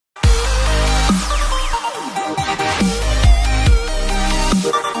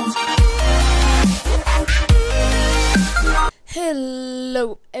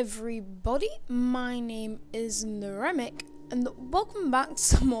everybody, my name is Neremic, and welcome back to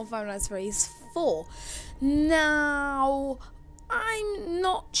some more Five Nights at Freddy's 4. Now, I'm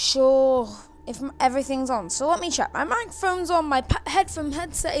not sure if everything's on, so let me check. My microphone's on, my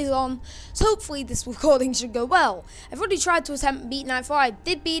headset is on, so hopefully this recording should go well. I've already tried to attempt beat Night 4, I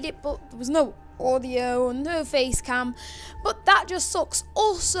did beat it, but there was no audio, no face cam, but that just sucks.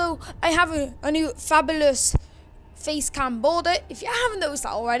 Also, I have a new fabulous face cam border. If you haven't noticed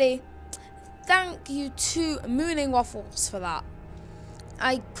that already, thank you to Mooning Waffles for that.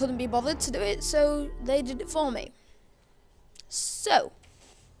 I couldn't be bothered to do it, so they did it for me. So,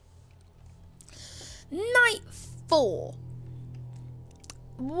 Night 4.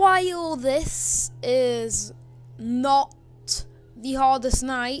 While this is not the hardest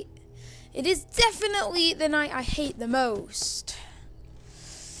night, it is definitely the night I hate the most.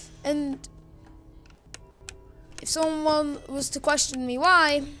 And if someone was to question me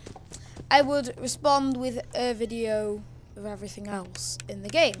why, I would respond with a video of everything else in the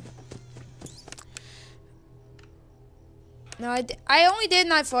game. Now, I only did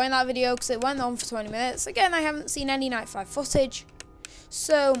Night 4 in that video because it went on for 20 minutes. Again, I haven't seen any Night 5 footage,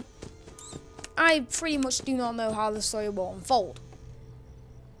 so I pretty much do not know how the story will unfold.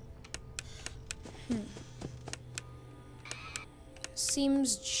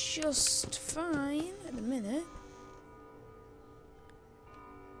 Seems just fine at the minute.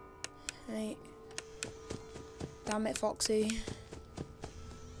 Right. Damn it, Foxy.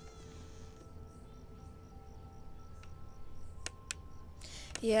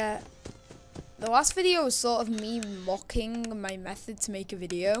 Yeah. The last video was sort of me mocking my method to make a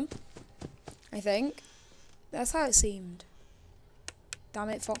video. I think. That's how it seemed.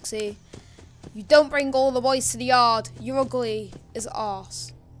 Damn it, Foxy. You don't bring all the boys to the yard. You're ugly as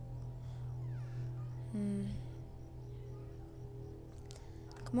arse.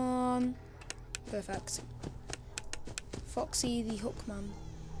 Come on. Perfect. Foxy the Hookman.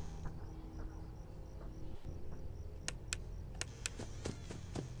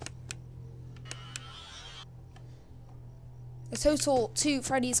 A total 2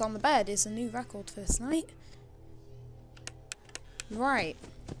 Freddy's on the bed is a new record for this night. Right. 1,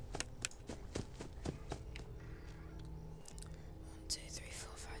 2, 3,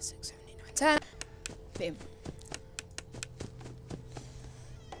 4, 5, 6, 7, 8, 9, 10. Boom.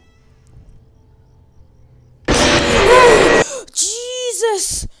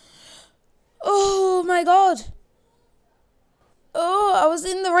 Jesus! Oh my god! Oh, I was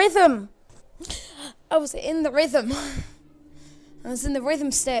in the rhythm. I was in the rhythm. I was in the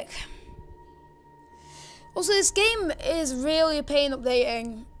rhythm stick. Also, this game is really a pain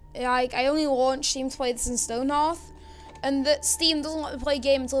updating. Like, I only launched Steam to play this in Stonehearth, and that Steam doesn't let me play a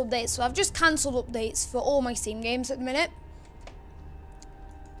game until updates, so I've just cancelled updates for all my Steam games at the minute.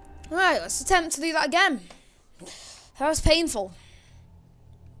 Right, let's attempt to do that again. That was painful.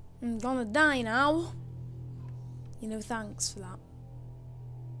 I'm gonna die now. You know, thanks for that.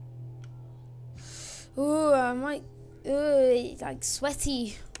 Ooh, I might. It's like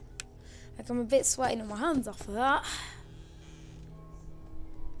sweaty. Like I'm a bit sweating on my hands off of that.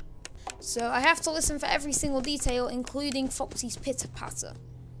 So I have to listen for every single detail, including Foxy's pitter patter.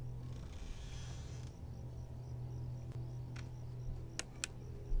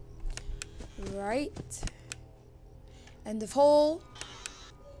 Right. End of hall.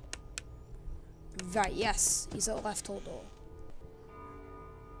 Right, yes. He's at the left hall door.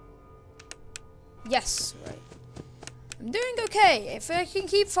 Yes, right. I'm doing okay. If I can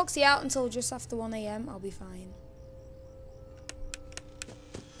keep Foxy out until just after 1 AM, I'll be fine.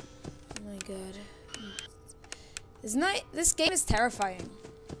 Oh my god. This game is terrifying.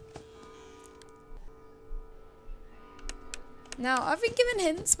 Now, I've been given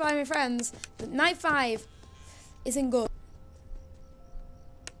hints by my friends that Night 5 isn't good.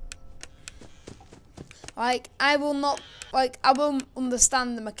 Like, I won't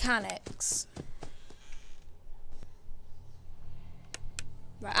understand the mechanics.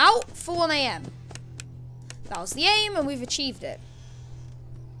 Right, out for 1 AM. That was the aim, and we've achieved it.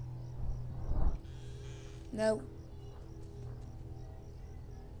 No.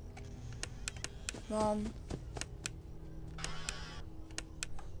 Come on.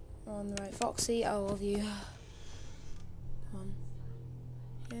 On the right, Foxy, I love you. Come on.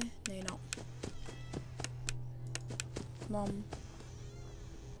 Yeah, no you're not. Come on.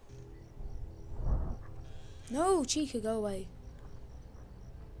 No, Chica, go away.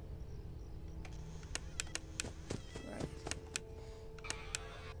 Right.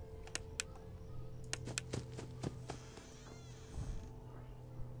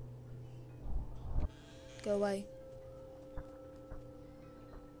 Go away.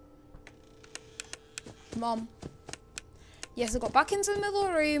 Come on. Yes, I got back into the middle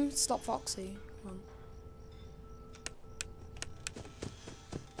of the room. Stop Foxy. Come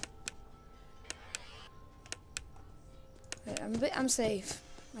on. Right, I'm safe,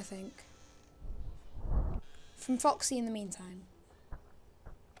 I think. From Foxy in the meantime.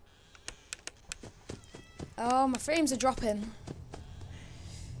 Oh, my frames are dropping.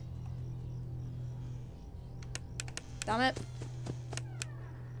 Damn it.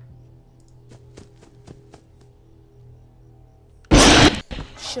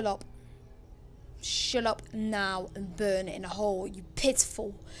 Shut up. Shut up now and burn it in a hole, you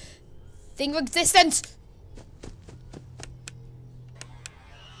pitiful thing of existence.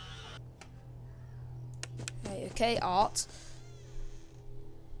 Right, okay, Art.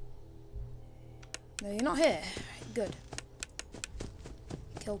 No, you're not here. Good.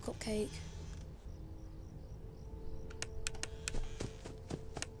 Kill Cupcake.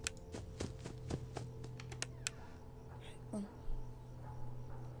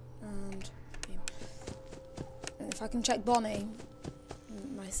 And if I can check Bonnie,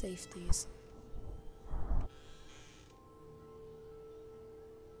 my safeties.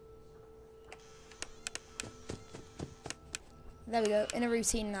 There we go, in a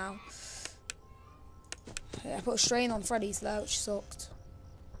routine now. I put a strain on Freddy's there, which sucked.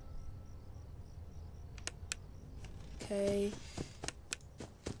 Okay.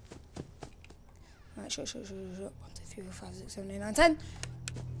 Right, sure. 1, 2, 3, 4, 5, 6, 7, 8, 9, 10.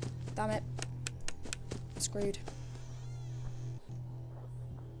 Damn it. Screwed.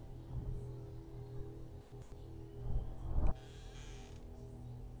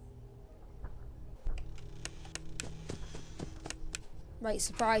 Right,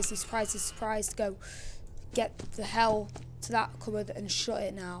 surprise. Go. Get the hell to that cupboard and shut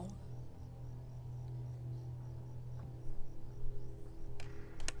it now.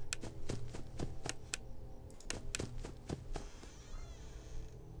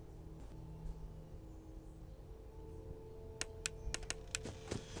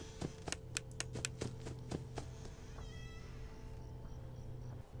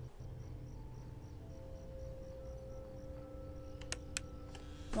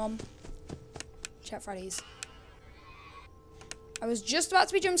 Mom, check Freddy's. I was just about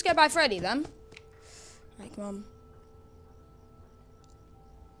to be jump scared by Freddy then. Right, come on.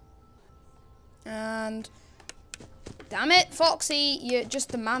 And damn it, Foxy, you're just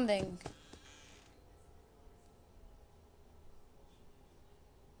demanding.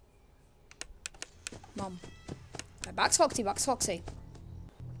 Mom. Right, back to Foxy.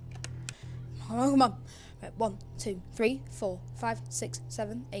 Come on. Right, 1, 2, 3, 4, 5, 6,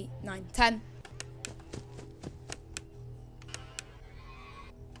 7, 8, 9, 10.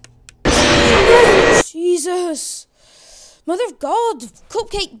 Jesus! Mother of God!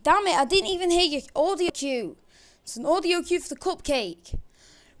 Cupcake, damn it! I didn't even hear your audio cue. It's an audio cue for the cupcake,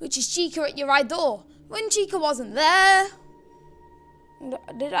 which is Chica at your right door. When Chica wasn't there,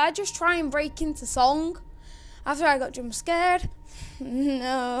 did I just try and break into song after I got jump scared?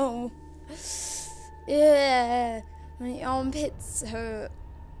 No. Yeah, my armpits hurt.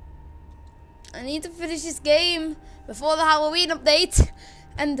 I need to finish this game before the Halloween update,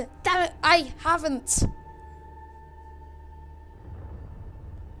 and damn it, I haven't.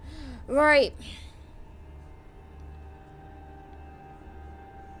 Right.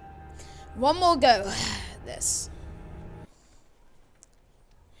 One more go at this.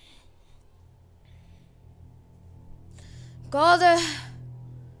 Gotta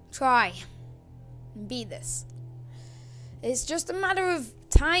try and beat this. It's just a matter of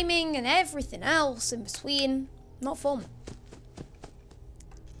timing and everything else in between. Not fun.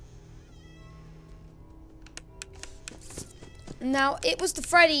 Now, it was the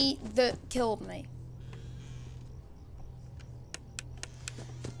Freddy that killed me.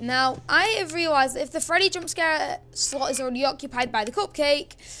 Now, I have realised that if the Freddy jump scare slot is already occupied by the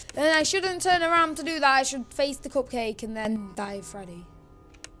cupcake, then I shouldn't turn around to do that. I should face the cupcake and then die of Freddy.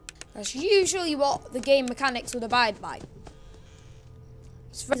 That's usually what the game mechanics would abide by.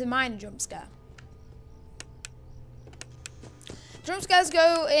 It's a minor jump scare. Jump scares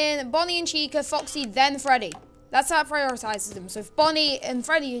go in Bonnie and Chica, Foxy, then Freddy. That's how it prioritises them. So if Bonnie and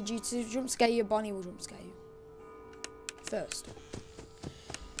Freddy are due to jump scare you, Bonnie will jump scare you first.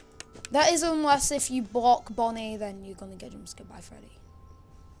 That is unless if you block Bonnie, then you're going to get jump scared by Freddy.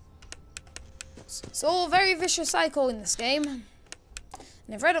 It's all a very vicious cycle in this game.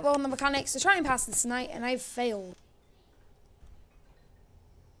 And I've read up on the mechanics to try and pass this tonight, and I've failed.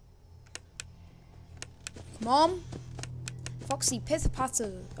 Come on. Foxy,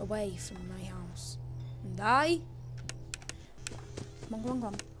 pitter-patter away from my house. And die. Come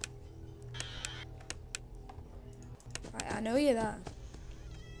on. I know you're there.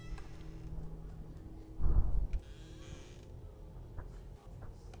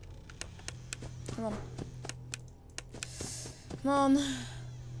 Come on. Come on.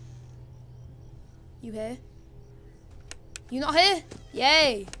 You here? You not here?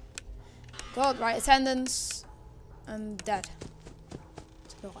 Yay. God, right, attendance. And dead.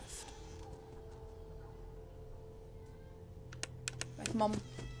 To the left. Right, come on.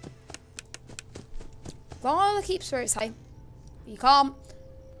 Gotta keep spirits high. You can't.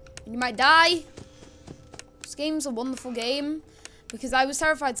 And you might die. This game's a wonderful game. Because I was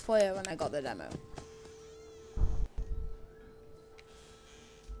terrified to play it when I got the demo.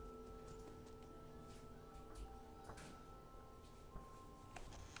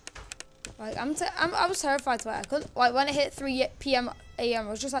 Like I was terrified to play it. I couldn't, like when it hit 3 p.m. a.m.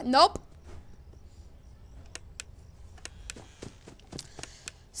 I was just like, nope.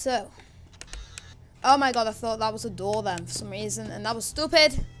 So, oh my god, I thought that was a door then for some reason, and that was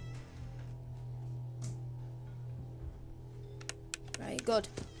stupid. Right, good.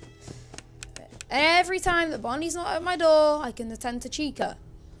 Every time that Bonnie's not at my door, I can attend to Chica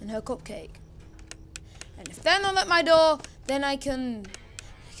and her cupcake. And if they're not at my door, then I can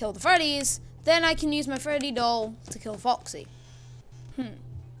kill the Freddy'S. Then I can use my Freddy doll to kill Foxy.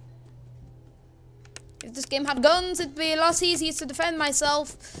 If this game had guns, it'd be a lot easier to defend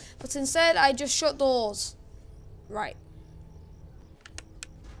myself. But instead, I just shut doors. Right.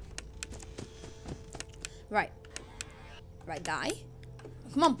 Right. Right, die.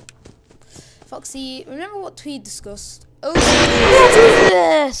 Come on. Foxy, remember what we discussed? Oh, what is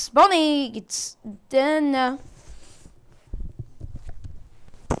this? Bonnie, it's done. No.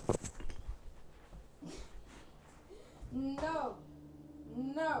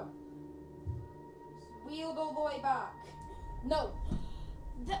 No. Wheeled all the way back. No.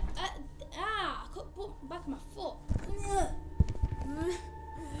 I couldn't put back my foot.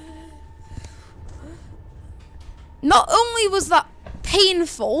 Not only was that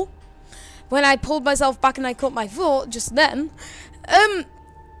painful when I pulled myself back and I cut my foot just then, the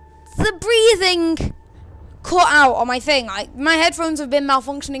breathing cut out on my thing. Like, my headphones have been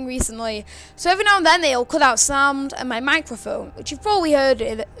malfunctioning recently, so every now and then they'll cut out sound, and my microphone, which you've probably heard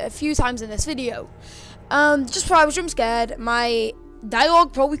it a few times in this video. Just before I was jump scared, my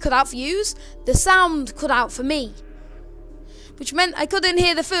dialogue probably cut out for yous. The sound cut out for me, which meant I couldn't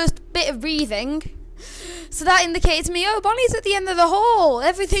hear the first bit of breathing. So that indicated to me, oh, Bonnie's at the end of the hall.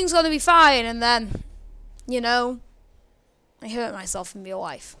 Everything's going to be fine. And then, you know, I hurt myself in real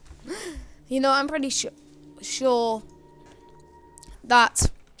life. You know, I'm pretty sure that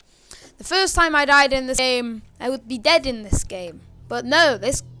the first time I died in this game, I would be dead in this game. But no,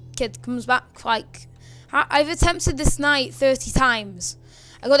 this kid comes back like... I've attempted this night 30 times.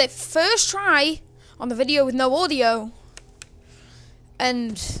 I got it first try on the video with no audio.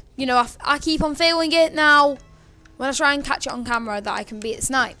 And, you know, I keep on failing it now when I try and catch it on camera that I can beat this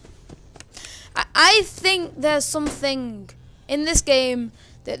night. I think there's something in this game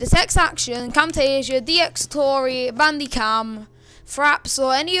that detects action, Camtasia, DxTory, Bandicam, Fraps,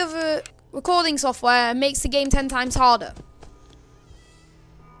 or any other recording software and makes the game 10 times harder.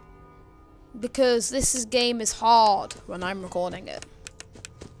 Because this game is hard when I'm recording it.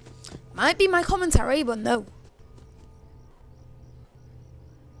 Might be my commentary, but no.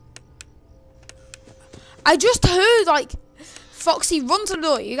 I just heard, like, Foxy run to the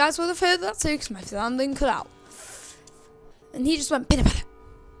door. You guys would have heard that too, because my sound didn't cut out. And he just went pitter patter.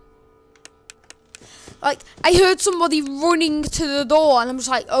 Like, I heard somebody running to the door, and I'm just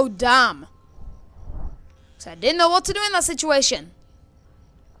like, oh, damn. So I didn't know what to do in that situation.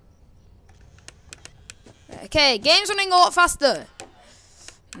 Okay, game's running a lot faster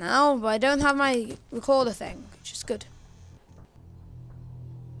now, but I don't have my recorder thing, which is good.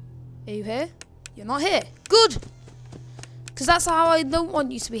 Are you here? You're not here. Good! Because that's how I don't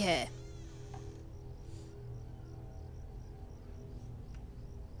want you to be here.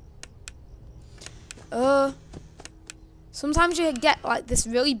 Sometimes you get like this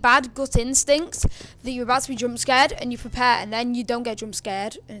really bad gut instinct that you're about to be jump scared and you prepare and then you don't get jump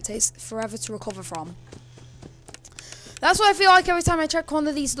scared and it takes forever to recover from. That's what I feel like every time I check one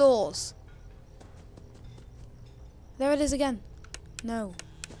of these doors. There it is again. No.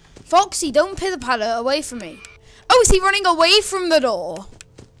 Foxy, don't pitter patter away from me. Oh, is he running away from the door?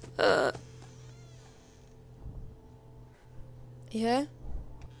 Yeah?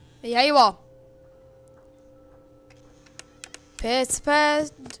 Yeah, you are. Pitter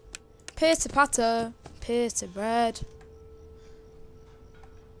patter, pitter bread.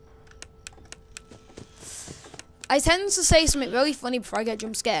 I tend to say something really funny before I get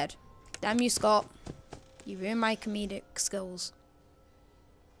jump scared. Damn you, Scott. You ruin my comedic skills.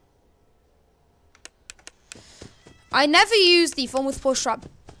 I never use the fun with push trap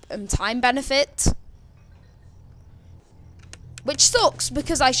time benefit. Which sucks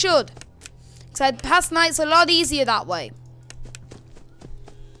because I should. Because I'd pass nights a lot easier that way.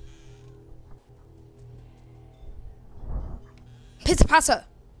 Pitter patter.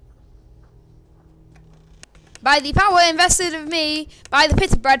 By the power invested in me by the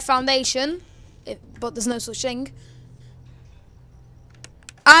Pitter Bread Foundation, but there's no such thing,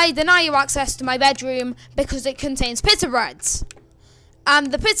 I deny you access to my bedroom because it contains Pitter Breads.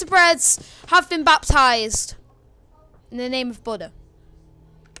 And the Pitter Breads have been baptized in the name of Buddha.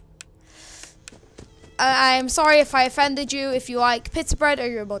 I am sorry if I offended you if you like Pitter Bread or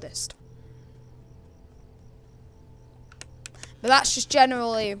you're a Buddhist. But that's just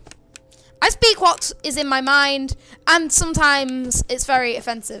generally... I speak what is in my mind, and sometimes it's very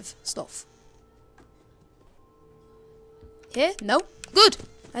offensive stuff. Here? No? Good.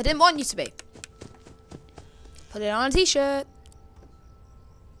 I didn't want you to be. Put it on a t-shirt.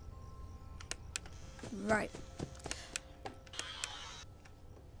 Right.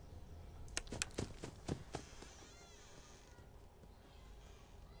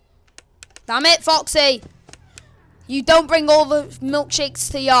 Damn it, Foxy. You don't bring all the milkshakes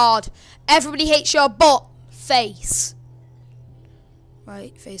to the yard. Everybody hates your butt face.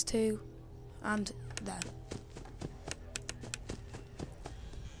 Right, phase 2. And then.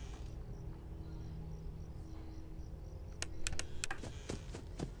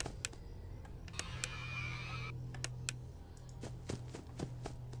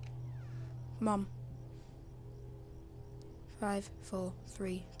 Mom. 5, 4,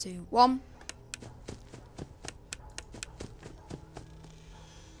 3, 2, 1.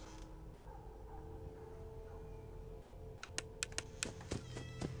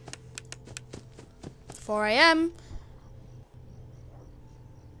 I am.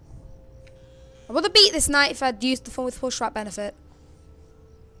 I would have beat this night if I'd used the fun with push trap benefit.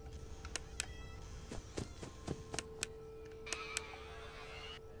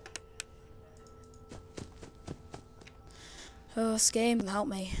 Oh, this game can help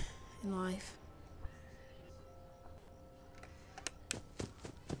me in life.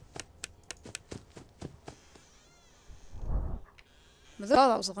 Oh,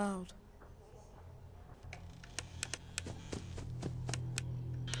 that was loud.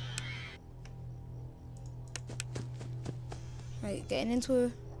 Right, getting into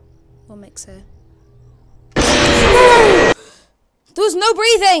a little mix here. There was no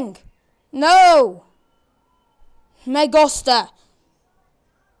breathing! No! Me gusta.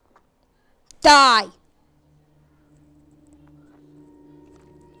 Die!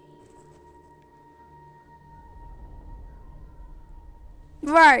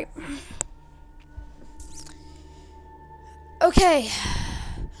 Right. Okay.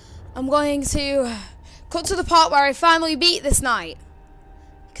 I'm going to cut to the part where I finally beat this night.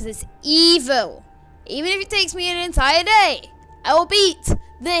 Because it's evil. Even if it takes me an entire day, I will beat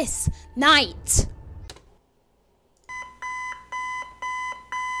this night.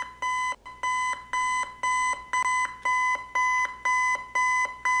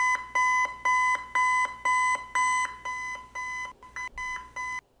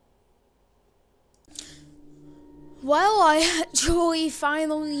 Well, I actually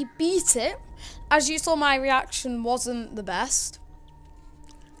finally beat it. As you saw, my reaction wasn't the best.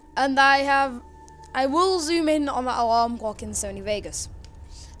 And I will zoom in on that alarm clock in Sony Vegas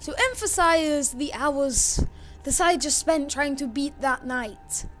to emphasize the hours that I just spent trying to beat that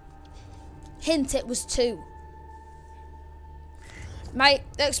night. Hint, it was 2. My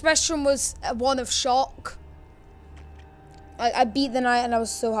expression was one of shock. I beat the night and I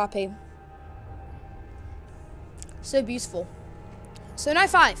was so happy. So beautiful. So night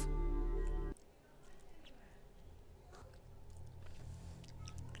 5.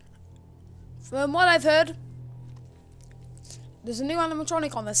 From what I've heard, there's a new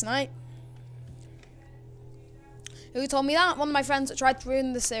animatronic on this night. Who told me that? One of my friends that tried to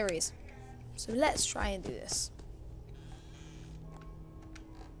ruin the series. So let's try and do this.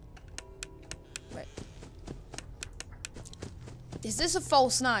 Right. Is this a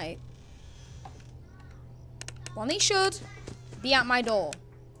false night? Well, he should be at my door.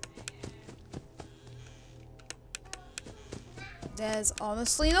 There's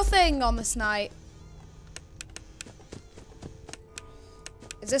honestly nothing on this night.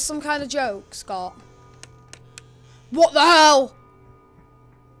 Is this some kind of joke, Scott? What the hell?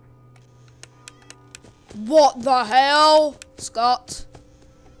 What the hell, Scott?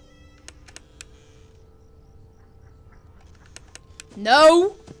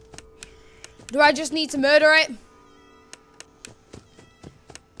 No. Do I just need to murder it?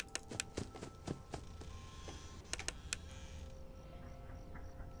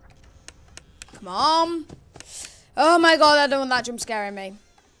 Come on. Oh my god, I don't want that jump scaring me.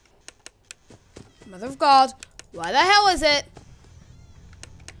 Mother of God. Why the hell is it?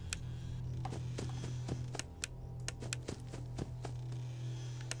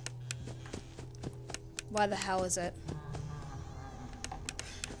 Why the hell is it?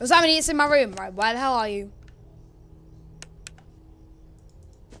 Does that mean it's in my room? Right, why the hell are you?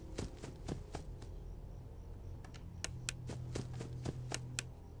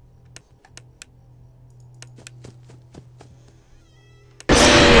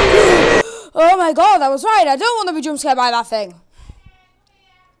 Oh my god, I was right. I don't want to be jump scared by that thing.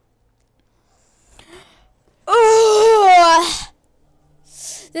 Ooh.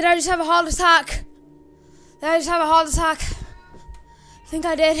 Did I just have a heart attack? Did I just have a heart attack? I think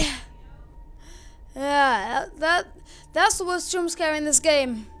I did. Yeah, that's the worst jump scare in this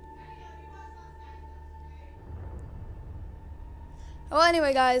game. Well,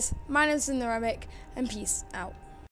 anyway, guys, my name's Definitely, and peace out.